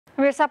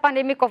Pemirsa,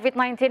 pandemi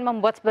COVID-19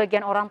 membuat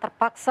sebagian orang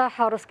terpaksa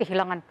harus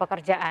kehilangan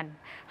pekerjaan.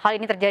 Hal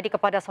ini terjadi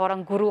kepada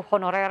seorang guru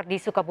honorer di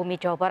Sukabumi,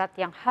 Jawa Barat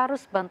yang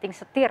harus banting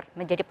setir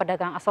menjadi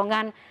pedagang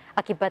asongan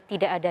akibat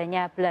tidak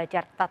adanya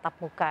belajar tatap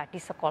muka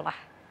di sekolah.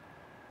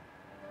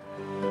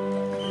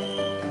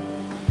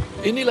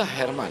 Inilah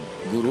Herman,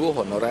 guru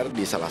honorer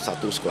di salah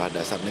satu sekolah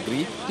dasar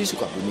negeri di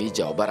Sukabumi,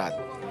 Jawa Barat.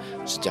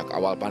 Sejak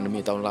awal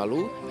pandemi tahun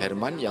lalu,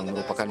 Herman yang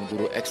merupakan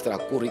guru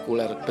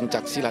ekstrakurikuler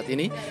pencak silat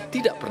ini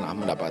tidak pernah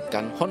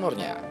mendapatkan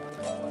honornya.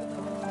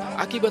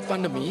 Akibat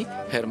pandemi,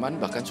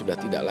 Herman bahkan sudah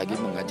tidak lagi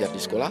mengajar di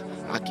sekolah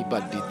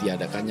akibat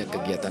ditiadakannya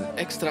kegiatan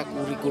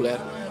ekstrakurikuler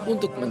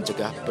untuk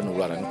mencegah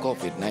penularan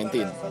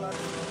COVID-19.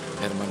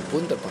 Herman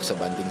pun terpaksa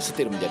banting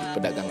setir menjadi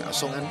pedagang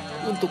asongan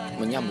untuk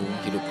menyambung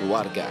hidup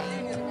keluarga.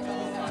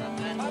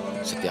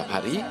 Setiap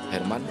hari,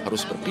 Herman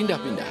harus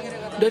berpindah-pindah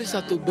dari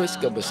satu bus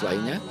ke bus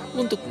lainnya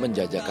untuk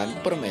menjajakan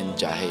permen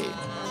jahe.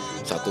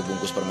 Satu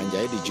bungkus permen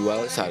jahe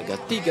dijual seharga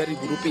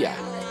Rp3.000.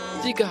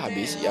 Jika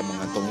habis, ia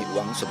mengantongi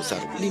uang sebesar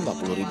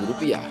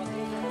Rp50.000.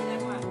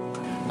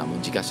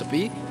 Namun jika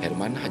sepi,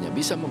 Herman hanya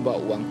bisa membawa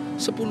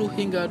uang Rp10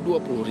 hingga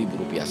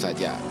Rp20.000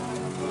 saja.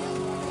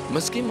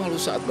 Meski malu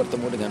saat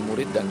bertemu dengan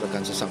murid dan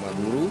rekan sesama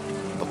guru,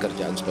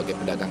 pekerjaan sebagai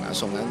pedagang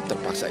asongan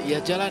terpaksa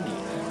ia jalani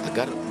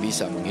agar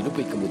bisa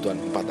menghidupi kebutuhan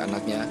 4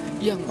 anaknya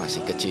yang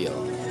masih kecil.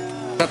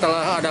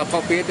 Setelah ada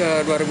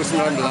COVID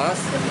 2019,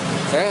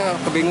 saya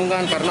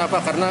kebingungan karena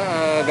apa? Karena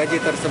gaji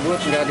tersebut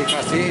nggak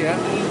dikasih ya.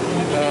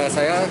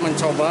 Saya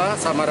mencoba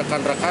sama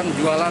rekan-rekan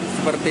jualan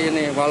seperti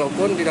ini,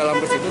 walaupun di dalam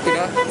bus itu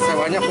tidak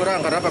sewanya kurang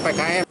karena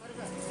PPKM.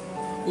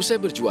 Usai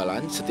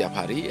berjualan, setiap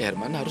hari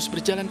Herman harus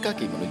berjalan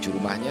kaki menuju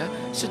rumahnya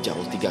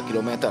sejauh 3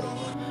 km.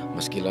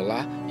 Meski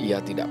lelah, ia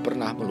tidak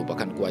pernah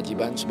melupakan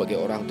kewajiban sebagai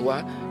orang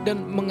tua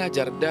dan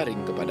mengajar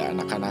daring kepada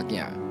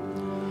anak-anaknya.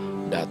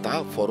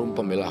 Data Forum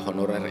Pembela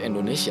Honorer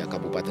Indonesia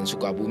Kabupaten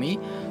Sukabumi,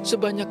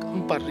 sebanyak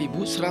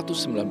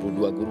 4.192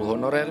 guru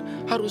honorer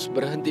harus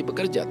berhenti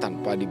bekerja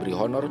tanpa diberi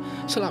honor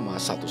selama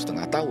 1,5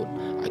 tahun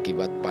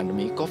akibat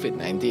pandemi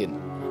COVID-19.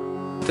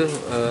 Itu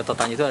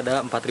totalnya itu ada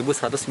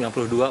 4.192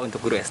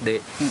 untuk guru SD.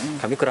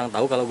 Kami kurang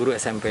tahu kalau guru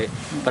SMP.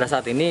 Pada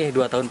saat ini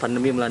 2 tahun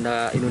pandemi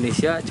melanda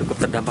Indonesia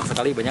cukup terdampak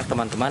sekali banyak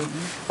teman-teman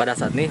pada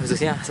saat ini,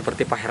 khususnya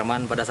seperti Pak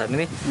Herman pada saat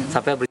ini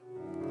sampai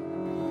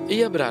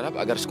Ia berharap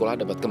agar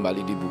sekolah dapat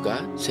kembali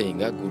dibuka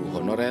sehingga guru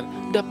honorer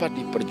dapat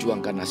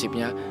diperjuangkan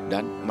nasibnya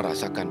dan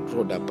merasakan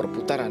roda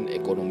perputaran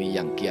ekonomi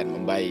yang kian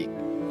membaik.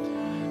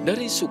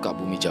 Dari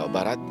Sukabumi, Jawa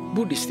Barat,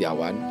 Budi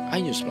Setiawan,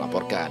 iNews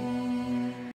melaporkan.